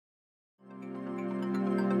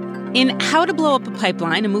In How to Blow Up a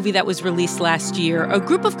Pipeline, a movie that was released last year, a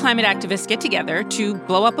group of climate activists get together to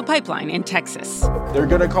blow up a pipeline in Texas. They're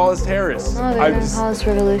going to call us terrorists. No, they're going to call us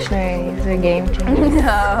revolutionaries or game changers.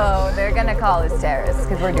 No, they're going to call us terrorists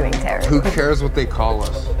because we're doing terror. Who cares what they call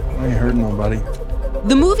us? I ain't hurting nobody.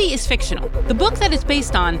 The movie is fictional. The book that it's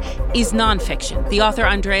based on is nonfiction. The author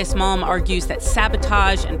Andreas Malm argues that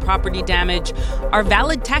sabotage and property damage are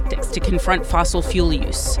valid tactics to confront fossil fuel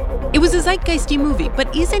use. It was a zeitgeisty movie,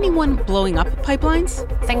 but is anyone blowing up pipelines?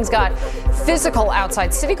 Things got physical outside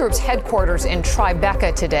Citigroup's headquarters in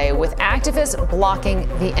Tribeca today, with activists blocking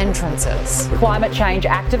the entrances. Climate change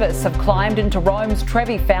activists have climbed into Rome's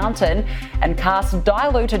Trevi Fountain and cast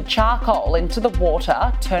diluted charcoal into the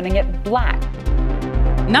water, turning it black.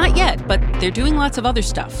 Not yet, but they're doing lots of other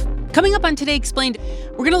stuff. Coming up on Today Explained,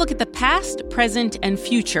 we're going to look at the past, present, and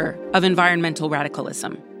future of environmental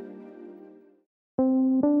radicalism.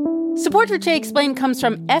 Support for Today Explained comes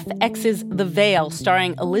from FX's The Veil,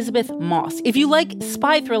 starring Elizabeth Moss. If you like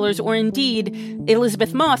spy thrillers or indeed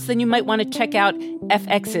Elizabeth Moss, then you might want to check out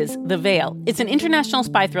FX's The Veil. It's an international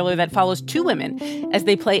spy thriller that follows two women as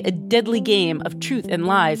they play a deadly game of truth and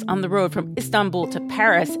lies on the road from Istanbul to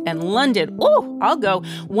Paris and London. Oh, I'll go.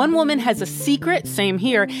 One woman has a secret, same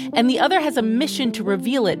here, and the other has a mission to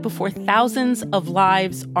reveal it before thousands of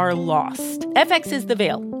lives are lost. FX's The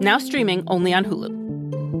Veil, now streaming only on Hulu.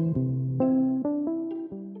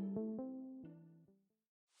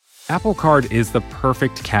 Apple Card is the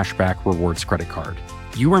perfect cashback rewards credit card.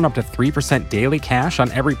 You earn up to 3% daily cash on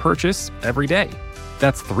every purchase every day.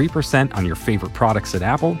 That's 3% on your favorite products at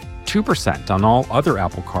Apple, 2% on all other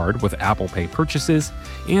Apple Card with Apple Pay purchases,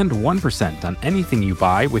 and 1% on anything you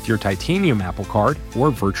buy with your titanium Apple Card or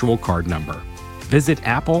virtual card number. Visit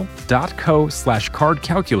apple.co/card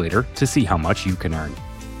calculator to see how much you can earn.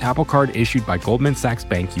 Apple Card issued by Goldman Sachs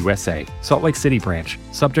Bank USA, Salt Lake City branch,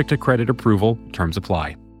 subject to credit approval, terms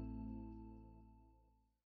apply.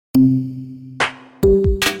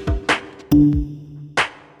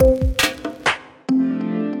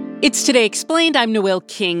 It's Today Explained. I'm Noelle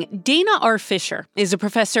King. Dana R. Fisher is a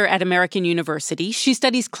professor at American University. She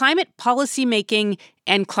studies climate policy making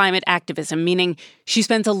and climate activism, meaning she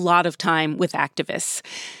spends a lot of time with activists.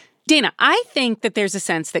 Dana, I think that there's a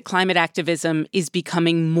sense that climate activism is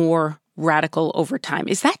becoming more radical over time.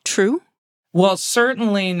 Is that true? Well,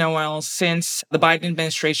 certainly, Noelle, since the Biden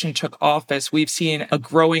administration took office, we've seen a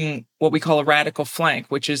growing, what we call a radical flank,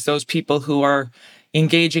 which is those people who are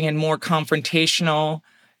engaging in more confrontational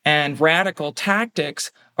and radical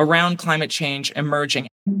tactics around climate change emerging.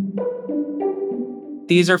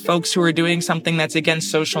 These are folks who are doing something that's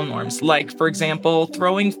against social norms, like, for example,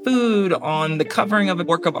 throwing food on the covering of a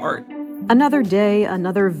work of art. Another day,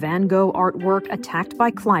 another Van Gogh artwork attacked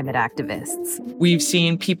by climate activists. We've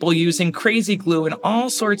seen people using crazy glue in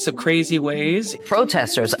all sorts of crazy ways.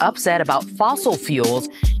 Protesters upset about fossil fuels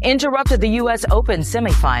interrupted the U.S. Open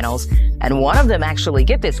semifinals, and one of them actually,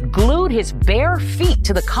 get this, glued his bare feet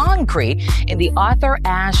to the concrete in the Arthur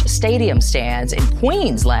Ashe Stadium stands in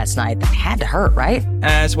Queens last night. That had to hurt, right?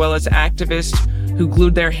 As well as activists who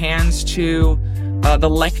glued their hands to the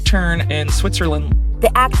lectern in Switzerland. The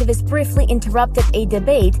activists briefly interrupted a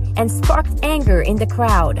debate and sparked anger in the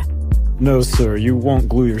crowd. No, sir, you won't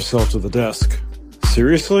glue yourself to the desk.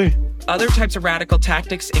 Seriously? Other types of radical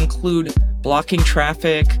tactics include blocking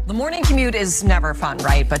traffic. The morning commute is never fun,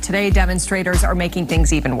 right? But today, demonstrators are making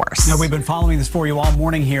things even worse. Now, we've been following this for you all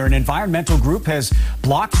morning here. An environmental group has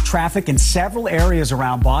blocked traffic in several areas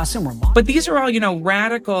around Boston. But these are all,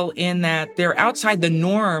 radical in that they're outside the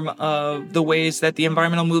norm of the ways that the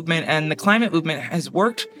environmental movement and the climate movement has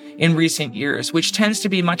worked in recent years, which tends to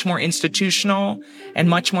be much more institutional and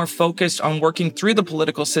much more focused on working through the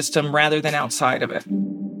political system rather than outside of it.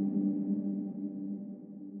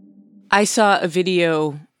 I saw a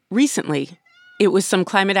video recently. It was some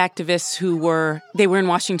climate activists who were in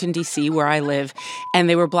Washington, D.C., where I live, and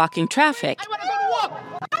they were blocking traffic. I want to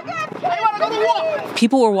go to walk.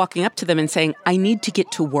 People were walking up to them and saying, I need to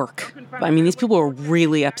get to work. I mean, these people were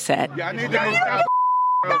really upset. Yeah, I need to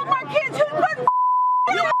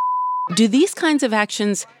move. Do these kinds of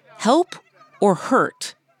actions help or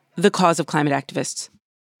hurt the cause of climate activists?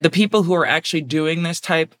 The people who are actually doing this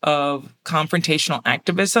type of confrontational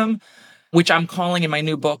activism, which I'm calling in my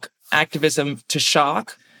new book, Activism to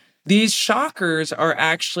Shock, these shockers are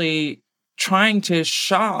actually trying to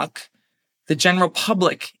shock the general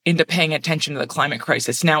public into paying attention to the climate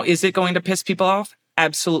crisis. Now, is it going to piss people off?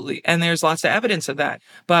 Absolutely. And there's lots of evidence of that.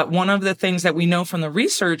 But one of the things that we know from the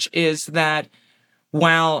research is that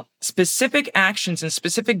while specific actions and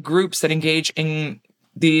specific groups that engage in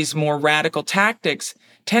these more radical tactics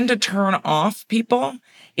tend to turn off people.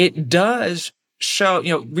 It does show,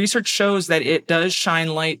 research shows that it does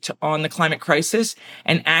shine light on the climate crisis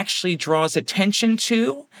and actually draws attention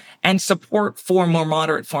to and support for more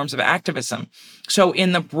moderate forms of activism. So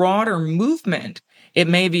in the broader movement, it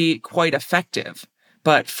may be quite effective.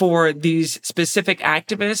 But for these specific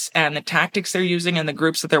activists and the tactics they're using and the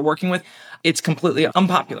groups that they're working with, it's completely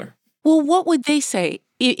unpopular. Well, what would they say?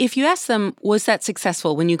 If you ask them, was that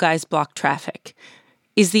successful when you guys blocked traffic?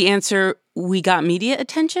 Is the answer, we got media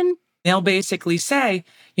attention? They'll basically say,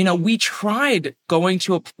 we tried going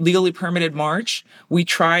to a legally permitted march. We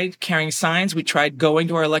tried carrying signs. We tried going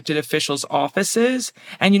to our elected officials' offices.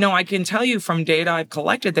 And, I can tell you from data I've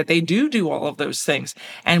collected that they do all of those things.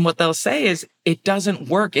 And what they'll say is, it doesn't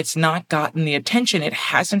work. It's not gotten the attention. It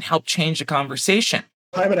hasn't helped change the conversation.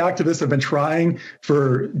 Climate activists have been trying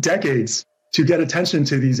for decades to get attention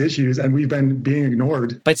to these issues, and we've been being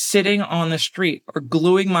ignored. But sitting on the street or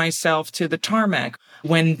gluing myself to the tarmac,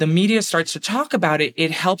 when the media starts to talk about it,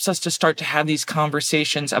 it helps us to start to have these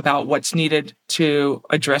conversations about what's needed to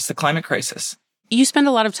address the climate crisis. You spend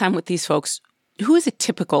a lot of time with these folks. Who is a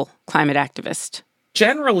typical climate activist?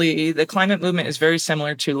 Generally, the climate movement is very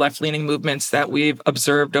similar to left-leaning movements that we've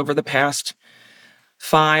observed over the past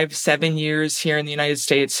 5-7 years here in the United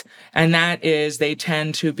States. And that is, they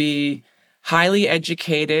tend to be highly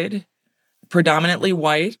educated, predominantly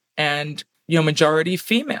white, and majority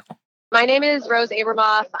female. My name is Rose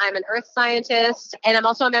Abramoff. I'm an earth scientist, and I'm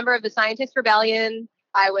also a member of the Scientist Rebellion.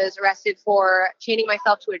 I was arrested for chaining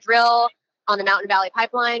myself to a drill on the Mountain Valley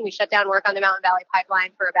Pipeline. We shut down work on the Mountain Valley Pipeline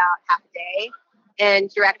for about half a day, and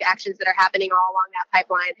direct actions that are happening all along that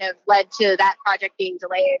pipeline have led to that project being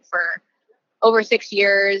delayed for over 6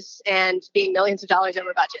 years and being millions of dollars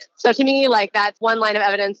over budget. So to me, that's one line of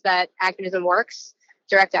evidence that activism works,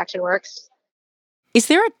 direct action works. Is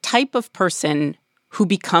there a type of person who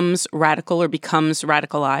becomes radical or becomes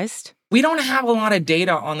radicalized? We don't have a lot of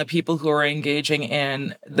data on the people who are engaging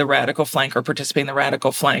in the radical flank or participating in the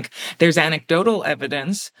radical flank. There's anecdotal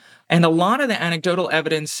evidence, and a lot of the anecdotal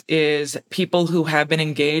evidence is people who have been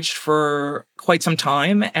engaged for quite some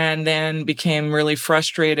time and then became really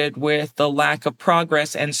frustrated with the lack of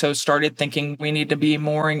progress, and so started thinking we need to be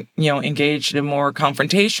more, engaged and more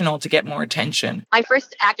confrontational to get more attention. My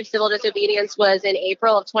first act of civil disobedience was in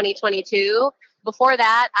April of 2022. Before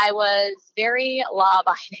that, I was very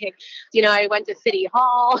law-abiding. I went to City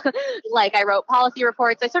Hall, I wrote policy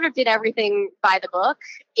reports. I sort of did everything by the book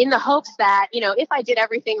in the hopes that, if I did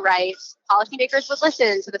everything right, policymakers would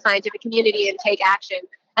listen to the scientific community and take action.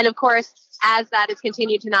 And of course, as that has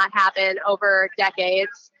continued to not happen over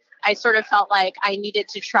decades, I sort of felt like I needed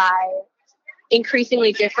to try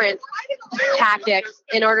increasingly different tactics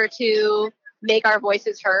in order to make our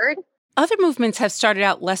voices heard. Other movements have started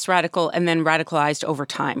out less radical and then radicalized over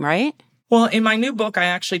time, right? Well, in my new book, I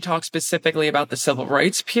actually talk specifically about the civil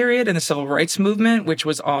rights period and the civil rights movement, which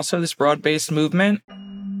was also this broad-based movement.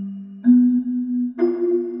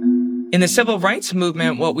 In the civil rights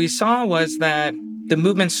movement, what we saw was that the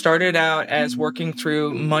movement started out as working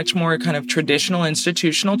through much more kind of traditional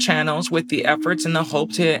institutional channels with the efforts and the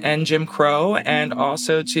hope to end Jim Crow and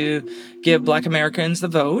also to give Black Americans the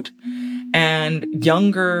vote. And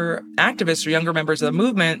younger activists or younger members of the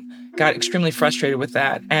movement got extremely frustrated with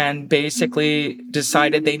that and basically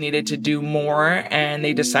decided they needed to do more, and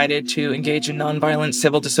they decided to engage in nonviolent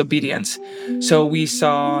civil disobedience. So we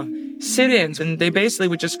saw sit-ins, and they basically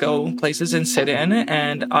would just go places and sit in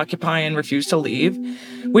and occupy and refuse to leave,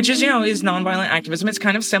 which is, is nonviolent activism. It's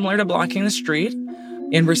kind of similar to blocking the street.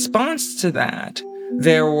 In response to that,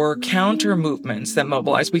 there were counter movements that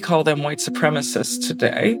mobilized. We call them white supremacists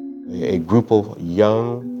today. A group of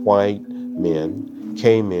young white men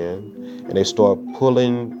came in and they started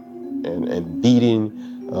pulling and beating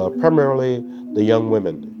primarily the young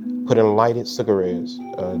women, putting lighted cigarettes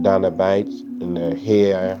down their backs and their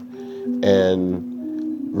hair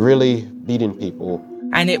and really beating people.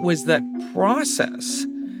 And it was that process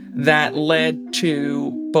that led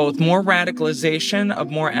to both more radicalization of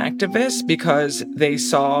more activists because they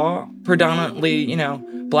saw predominantly,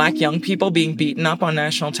 Black young people being beaten up on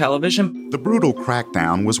national television. The brutal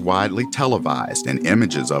crackdown was widely televised, and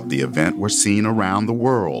images of the event were seen around the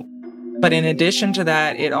world. But in addition to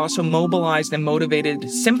that, it also mobilized and motivated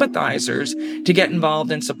sympathizers to get involved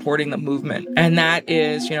in supporting the movement. And that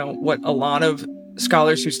is, what a lot of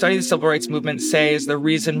scholars who study the civil rights movement say is the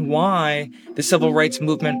reason why the civil rights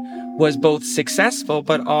movement was both successful,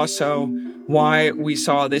 but also why we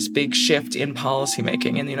saw this big shift in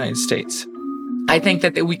policymaking in the United States. I think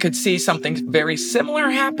that we could see something very similar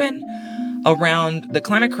happen around the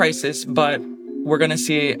climate crisis, but we're going to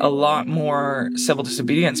see a lot more civil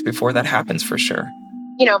disobedience before that happens for sure.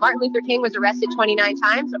 You know, Martin Luther King was arrested 29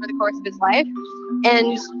 times over the course of his life.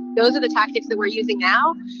 And those are the tactics that we're using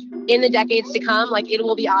now. In the decades to come, like, it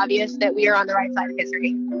will be obvious that we are on the right side of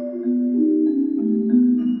history.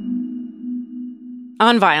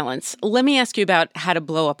 On violence, let me ask you about How to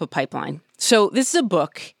Blow Up a Pipeline. So this is a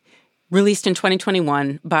book released in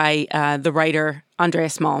 2021 by the writer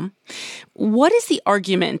Andreas Malm. What is the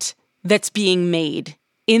argument that's being made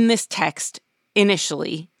in this text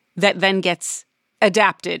initially that then gets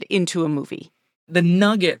adapted into a movie? The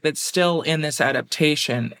nugget that's still in this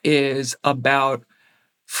adaptation is about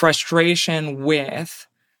frustration with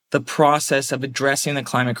the process of addressing the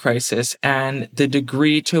climate crisis and the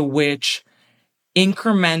degree to which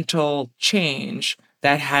incremental change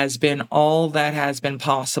that has been all that has been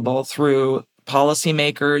possible through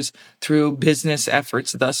policymakers, through business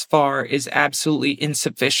efforts thus far, is absolutely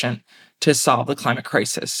insufficient to solve the climate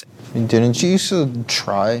crisis. Didn't you used to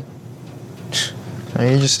try? Now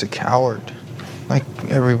you're just a coward, like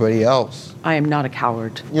everybody else. I am not a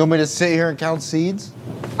coward. You want me to sit here and count seeds?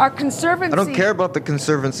 Our conservancy... I don't care about the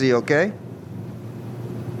conservancy, okay?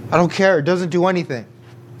 I don't care. It doesn't do anything.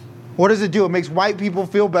 What does it do? It makes white people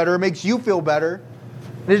feel better. It makes you feel better.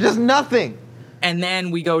 It does nothing. And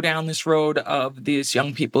then we go down this road of these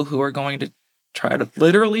young people who are going to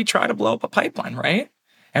literally try to blow up a pipeline, right?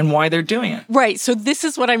 And why they're doing it. Right. So this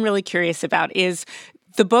is what I'm really curious about is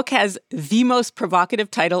the book has the most provocative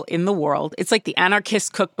title in the world. It's like the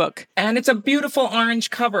Anarchist Cookbook. And it's a beautiful orange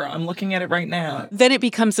cover. I'm looking at it right now. Then it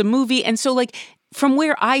becomes a movie. And so, like, from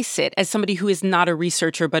where I sit as somebody who is not a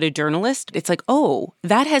researcher but a journalist, it's like, oh,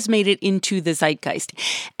 that has made it into the zeitgeist.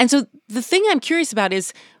 And so the thing I'm curious about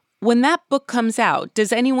is when that book comes out,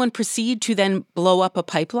 does anyone proceed to then blow up a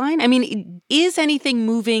pipeline? I mean, is anything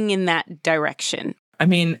moving in that direction? I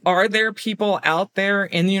mean, are there people out there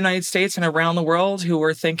in the United States and around the world who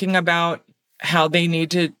are thinking about how they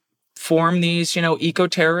need to form these,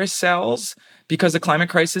 eco-terrorist cells because the climate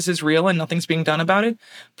crisis is real and nothing's being done about it?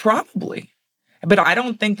 Probably. But I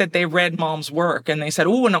don't think that they read Malm's work and they said,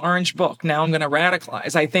 ooh, an orange book, now I'm going to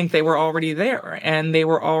radicalize. I think they were already there and they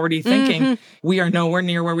were already thinking, we are nowhere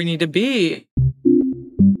near where we need to be.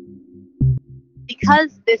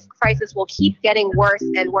 Because this crisis will keep getting worse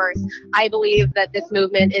and worse, I believe that this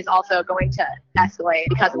movement is also going to escalate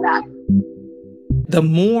because of that. The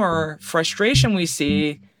more frustration we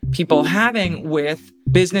see people having with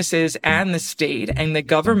businesses and the state and the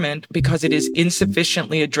government because it is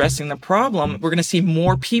insufficiently addressing the problem, we're going to see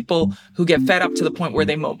more people who get fed up to the point where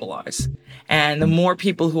they mobilize. And the more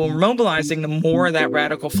people who are mobilizing, the more that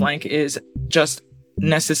radical flank is just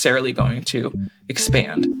necessarily going to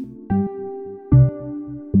expand.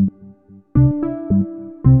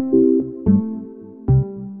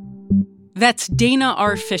 That's Dana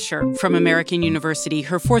R. Fisher from American University.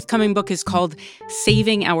 Her forthcoming book is called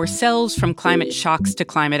Saving Ourselves from Climate Shocks to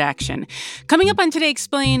Climate Action. Coming up on Today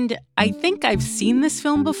Explained, I think I've seen this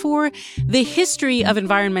film before, The History of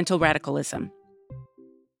Environmental Radicalism.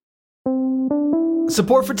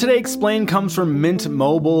 Support for Today Explained comes from Mint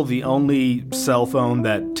Mobile, the only cell phone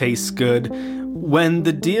that tastes good. When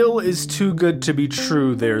the deal is too good to be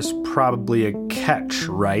true, there's probably a catch,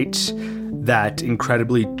 right? That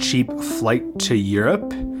incredibly cheap flight to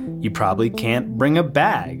Europe, you probably can't bring a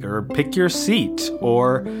bag or pick your seat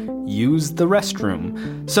or use the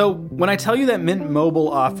restroom. So when I tell you that Mint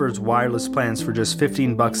Mobile offers wireless plans for just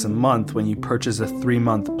 $15 a month when you purchase a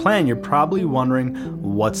 3-month plan, you're probably wondering,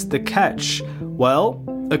 what's the catch? Well,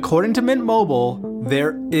 according to Mint Mobile,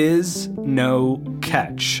 there is no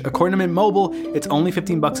catch. According to Mint Mobile, it's only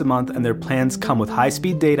 $15 a month, and their plans come with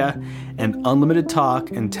high-speed data and unlimited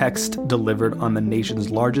talk and text delivered on the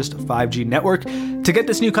nation's largest 5G network. To get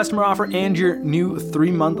this new customer offer and your new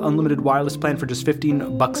 3-month unlimited wireless plan for just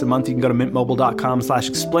 $15 a month, you can go to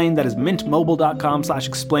mintmobile.com/explain. That is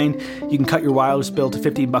mintmobile.com/explain. You can cut your wireless bill to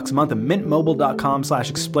 $15 a month at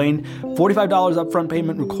mintmobile.com/explain. $45 upfront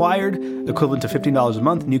payment required, equivalent to $15 a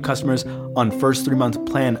month. New customers on first 3-month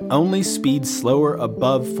plan only. Speed slower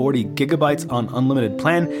above 40 gigabytes on unlimited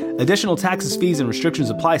plan. Additional taxes, fees, and restrictions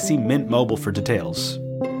apply. See Mint Mobile for details.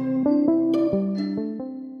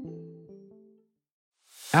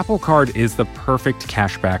 Apple Card is the perfect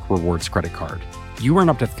cashback rewards credit card. You earn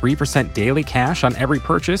up to 3% daily cash on every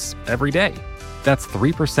purchase every day. That's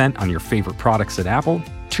 3% on your favorite products at Apple,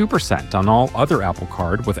 2% on all other Apple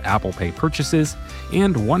Card with Apple Pay purchases,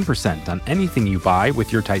 and 1% on anything you buy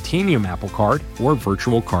with your titanium Apple Card or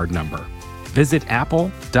virtual card number. Visit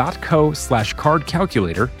apple.co/card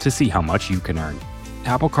calculator to see how much you can earn.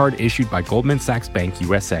 Apple Card issued by Goldman Sachs Bank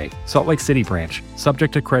USA, Salt Lake City branch.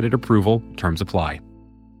 Subject to credit approval. Terms apply.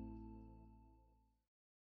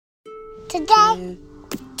 Today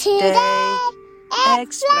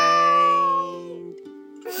explained.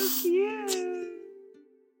 Thank you.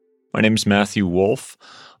 My name is Matthew Wolf.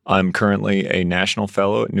 I'm currently a National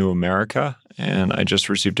Fellow at New America, and I just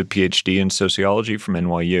received a PhD in sociology from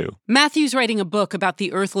NYU. Matthew's writing a book about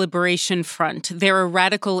the Earth Liberation Front. They're a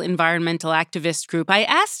radical environmental activist group. I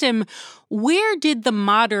asked him, where did the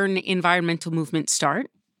modern environmental movement start?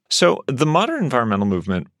 So the modern environmental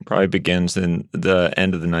movement probably begins in the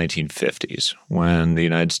end of the 1950s, when the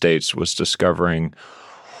United States was discovering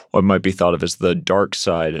what might be thought of as the dark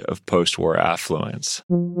side of post-war affluence.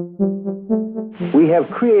 We have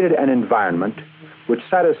created an environment which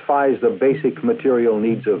satisfies the basic material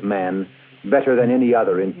needs of man better than any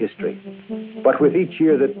other in history. But with each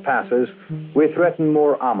year that passes, we threaten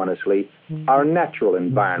more ominously our natural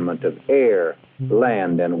environment of air,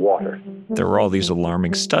 land, and water. There were all these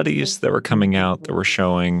alarming studies that were coming out that were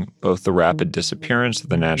showing both the rapid disappearance of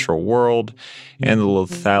the natural world and the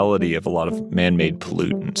lethality of a lot of man-made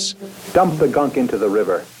pollutants. Dump the gunk into the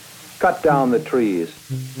river. Cut down the trees,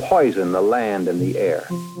 poison the land and the air.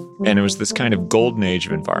 And it was this kind of golden age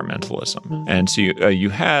of environmentalism. And so you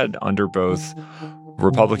had, under both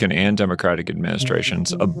Republican and Democratic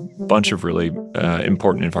administrations, a bunch of really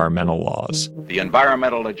important environmental laws. The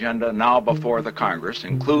environmental agenda now before the Congress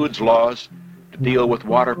includes laws to deal with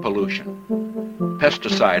water pollution,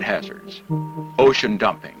 pesticide hazards, ocean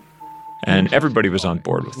dumping. And everybody was on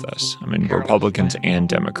board with this. I mean, Republicans and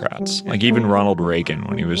Democrats. Like even Ronald Reagan,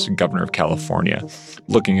 when he was governor of California,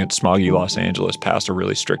 looking at smoggy Los Angeles, passed a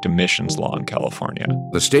really strict emissions law in California.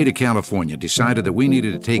 The state of California decided that we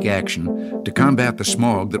needed to take action to combat the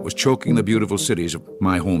smog that was choking the beautiful cities of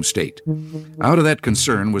my home state. Out of that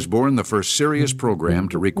concern was born the first serious program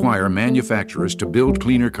to require manufacturers to build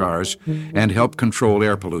cleaner cars and help control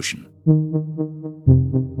air pollution.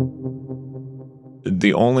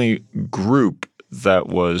 The only group that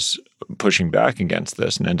was pushing back against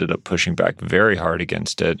this and ended up pushing back very hard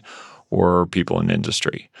against it were people in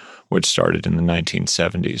industry, which started in the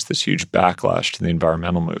 1970s, this huge backlash to the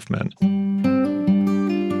environmental movement.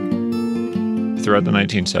 Throughout the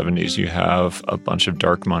 1970s, you have a bunch of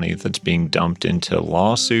dark money that's being dumped into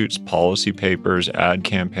lawsuits, policy papers, ad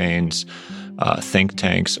campaigns, think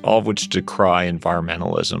tanks, all of which decry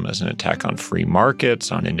environmentalism as an attack on free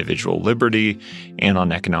markets, on individual liberty, and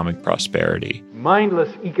on economic prosperity.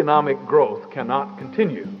 Mindless economic growth cannot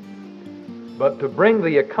continue, but to bring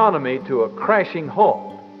the economy to a crashing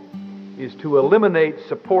halt is to eliminate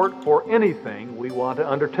support for anything we want to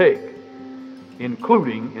undertake,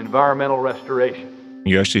 including environmental restoration.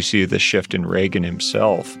 You actually see the shift in Reagan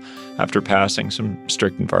himself. After passing some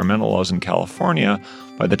strict environmental laws in California,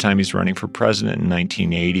 by the time he's running for president in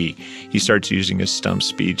 1980, he starts using his stump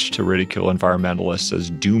speech to ridicule environmentalists as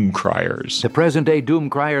doom criers. The present-day doom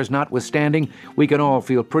criers notwithstanding, we can all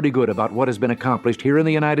feel pretty good about what has been accomplished here in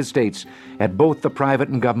the United States at both the private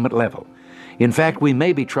and government level. In fact, we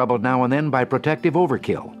may be troubled now and then by protective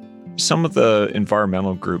overkill. Some of the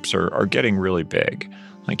environmental groups are getting really big.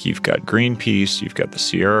 Like you've got Greenpeace, you've got the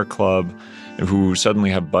Sierra Club, who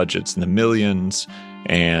suddenly have budgets in the millions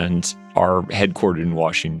and are headquartered in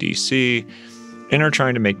Washington, D.C., and are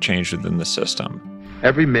trying to make change within the system.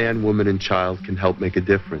 Every man, woman, and child can help make a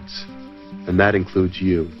difference, and that includes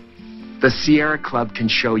you. The Sierra Club can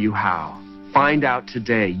show you how. Find out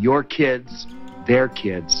today. Your kids, their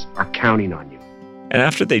kids, are counting on you. And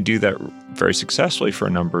after they do that very successfully for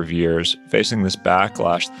a number of years, facing this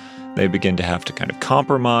backlash, they begin to have to kind of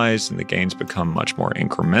compromise, and the gains become much more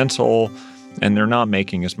incremental, and they're not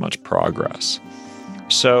making as much progress.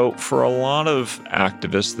 So for a lot of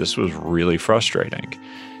activists, this was really frustrating.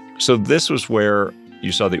 So this was where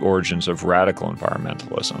you saw the origins of radical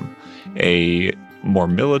environmentalism, a more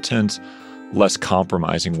militant, less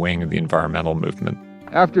compromising wing of the environmental movement.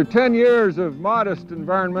 After 10 years of modest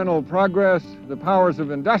environmental progress, the powers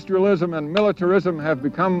of industrialism and militarism have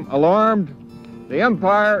become alarmed. The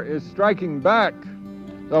empire is striking back,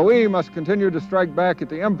 so we must continue to strike back at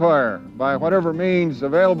the empire by whatever means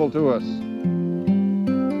available to us.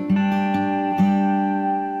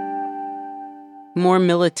 More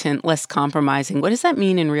militant, less compromising. What does that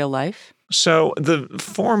mean in real life? So the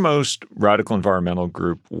foremost radical environmental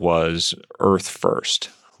group was Earth First,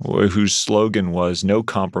 whose slogan was "No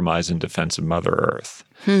compromise in defense of Mother Earth."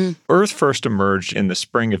 Earth First emerged in the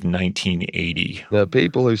spring of 1980. The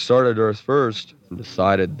people who started Earth First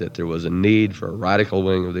decided that there was a need for a radical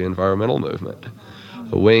wing of the environmental movement,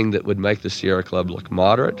 a wing that would make the Sierra Club look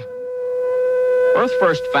moderate, Earth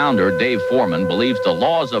First founder Dave Foreman believes the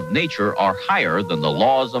laws of nature are higher than the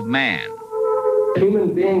laws of man.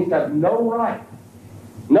 Human beings have no right,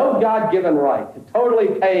 no God-given right to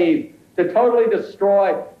totally pave, to totally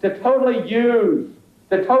destroy, to totally use,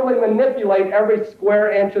 to totally manipulate every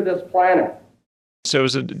square inch of this planet. So it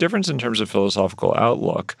was a difference in terms of philosophical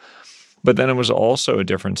outlook, but then it was also a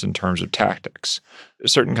difference in terms of tactics.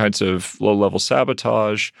 Certain kinds of low-level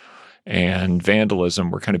sabotage and vandalism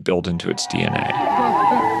were kind of built into its DNA.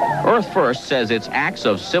 Earth First says its acts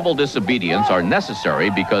of civil disobedience are necessary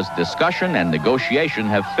because discussion and negotiation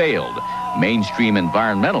have failed. Mainstream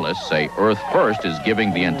environmentalists say Earth First is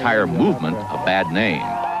giving the entire movement a bad name.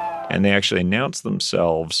 And they actually announced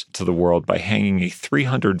themselves to the world by hanging a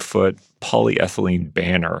 300-foot polyethylene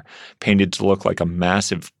banner painted to look like a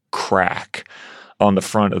massive crack on the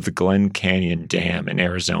front of the Glen Canyon Dam in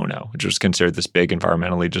Arizona, which was considered this big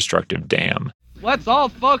environmentally destructive dam. Let's all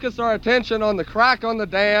focus our attention on the crack on the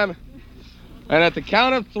dam, and at the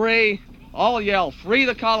count of 3, all yell, "Free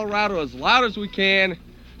the Colorado," as loud as we can,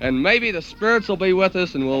 and maybe the spirits will be with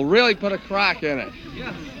us and we'll really put a crack in it.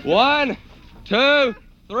 Yes. 1, 2,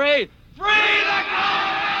 3, free the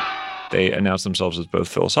Colorado! They announced themselves as both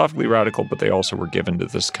philosophically radical, but they also were given to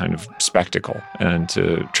this kind of spectacle and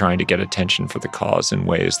to trying to get attention for the cause in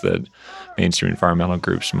ways that mainstream environmental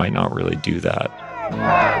groups might not really do that.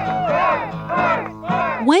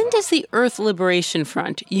 When does the Earth Liberation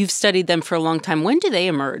Front, you've studied them for a long time, when do they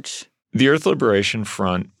emerge? The Earth Liberation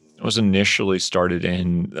Front was initially started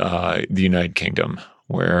in the United Kingdom,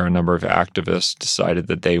 where a number of activists decided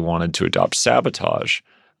that they wanted to adopt sabotage,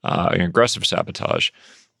 aggressive sabotage,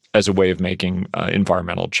 as a way of making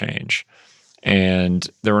environmental change. And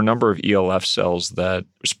there were a number of ELF cells that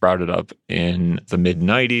sprouted up in the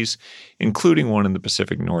mid-90s, including one in the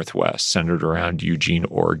Pacific Northwest, centered around Eugene,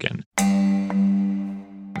 Oregon.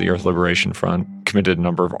 The Earth Liberation Front committed a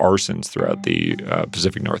number of arsons throughout the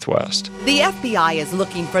Pacific Northwest. The FBI is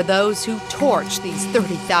looking for those who torched these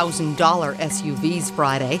 $30,000 SUVs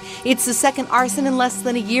Friday. It's the second arson in less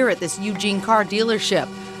than a year at this Eugene car dealership.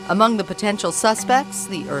 Among the potential suspects,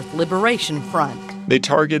 the Earth Liberation Front. They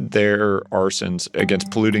targeted their arsons against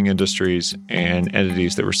polluting industries and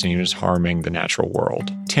entities that were seen as harming the natural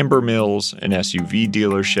world. Timber mills, an SUV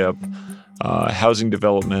dealership, housing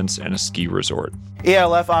developments, and a ski resort.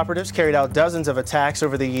 ELF operatives carried out dozens of attacks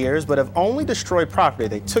over the years, but have only destroyed property.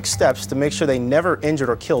 They took steps to make sure they never injured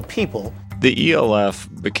or killed people. The ELF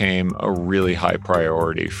became a really high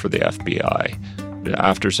priority for the FBI.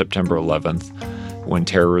 After September 11th, when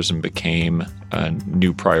terrorism became a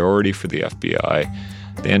new priority for the FBI,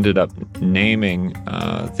 they ended up naming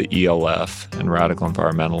the ELF and radical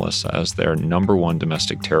environmentalists as their number one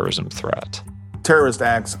domestic terrorism threat. Terrorist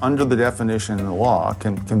acts under the definition in the law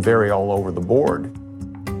can vary all over the board.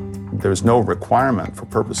 There's no requirement for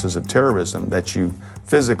purposes of terrorism that you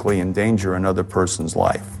physically endanger another person's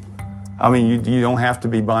life. I mean, you don't have to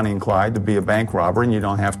be Bonnie and Clyde to be a bank robber, and you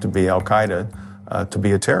don't have to be Al-Qaeda to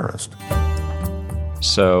be a terrorist.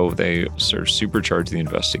 So they sort of supercharged the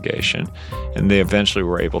investigation, and they eventually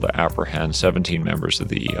were able to apprehend 17 members of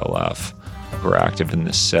the ELF who were active in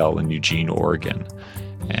this cell in Eugene, Oregon.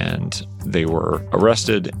 And they were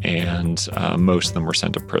arrested, and most of them were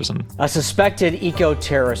sent to prison. A suspected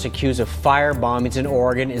eco-terrorist accused of fire bombings in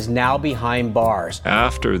Oregon is now behind bars.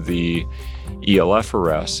 After the ELF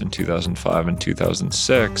arrests in 2005 and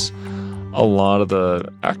 2006, a lot of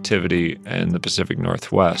the activity in the Pacific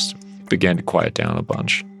Northwest began to quiet down a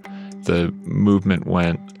bunch. The movement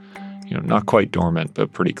went, not quite dormant,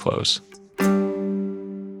 but pretty close.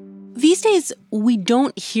 These days, we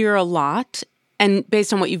don't hear a lot, and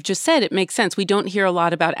based on what you've just said, it makes sense. We don't hear a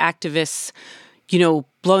lot about activists,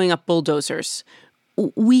 blowing up bulldozers.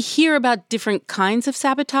 We hear about different kinds of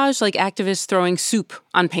sabotage, like activists throwing soup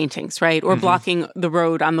on paintings, right? Or blocking the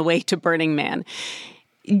road on the way to Burning Man.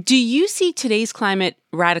 Do you see today's climate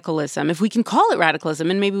radicalism, if we can call it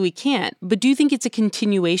radicalism, and maybe we can't, but do you think it's a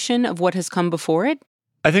continuation of what has come before it?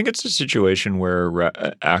 I think it's a situation where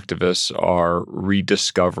activists are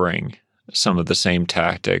rediscovering some of the same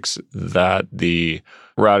tactics that the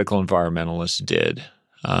radical environmentalists did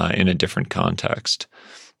in a different context.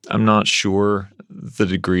 I'm not sure the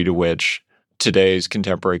degree to which today's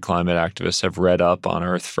contemporary climate activists have read up on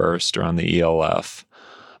Earth First or on the ELF.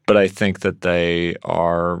 But I think that they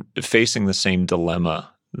are facing the same dilemma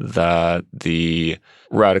that the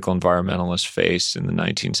radical environmentalists faced in the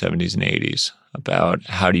 1970s and 80s about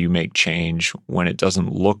how do you make change when it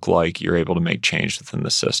doesn't look like you're able to make change within the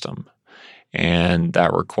system. And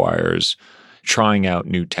that requires trying out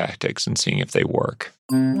new tactics and seeing if they work.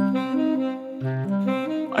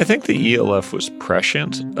 I think the ELF was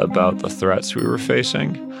prescient about the threats we were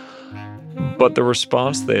facing, but the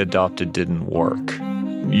response they adopted didn't work.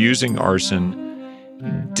 Using arson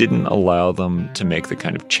didn't allow them to make the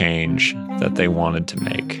kind of change that they wanted to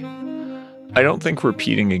make. I don't think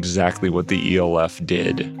repeating exactly what the ELF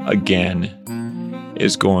did again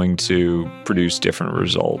is going to produce different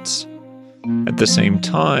results. At the same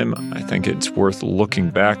time, I think it's worth looking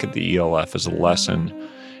back at the ELF as a lesson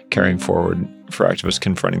carrying forward for activists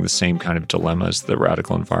confronting the same kind of dilemmas that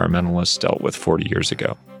radical environmentalists dealt with 40 years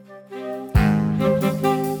ago.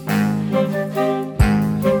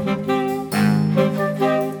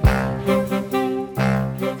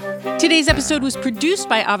 Today's episode was produced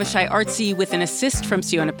by Avishai Artsy with an assist from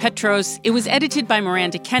Siona Petros. It was edited by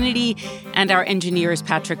Miranda Kennedy, and our engineer is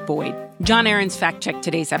Patrick Boyd. John Aarons fact-checked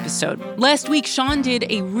today's episode. Last week, Sean did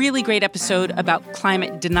a really great episode about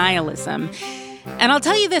climate denialism. And I'll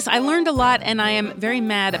tell you this, I learned a lot, and I am very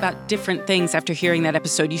mad about different things after hearing that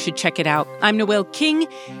episode. You should check it out. I'm Noelle King.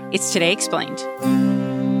 It's Today Explained.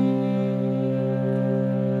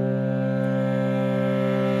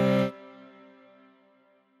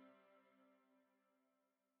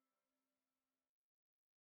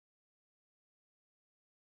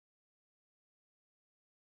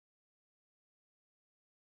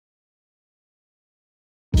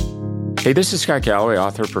 Hey, this is Scott Galloway,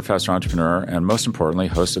 author, professor, entrepreneur, and most importantly,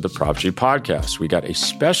 host of the Prop G podcast. We got a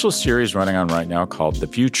special series running on right now called The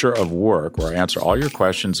Future of Work, where I answer all your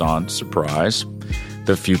questions on, surprise,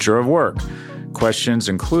 the future of work. Questions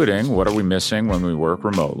including, what are we missing when we work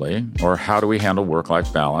remotely? Or how do we handle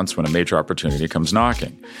work-life balance when a major opportunity comes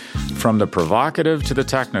knocking? From the provocative to the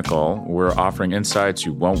technical, we're offering insights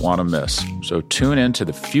you won't want to miss. So tune in to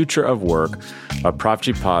The Future of Work, a Prop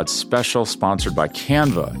G Pod special sponsored by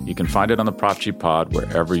Canva. You can find it on the Prop G Pod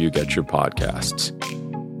wherever you get your podcasts.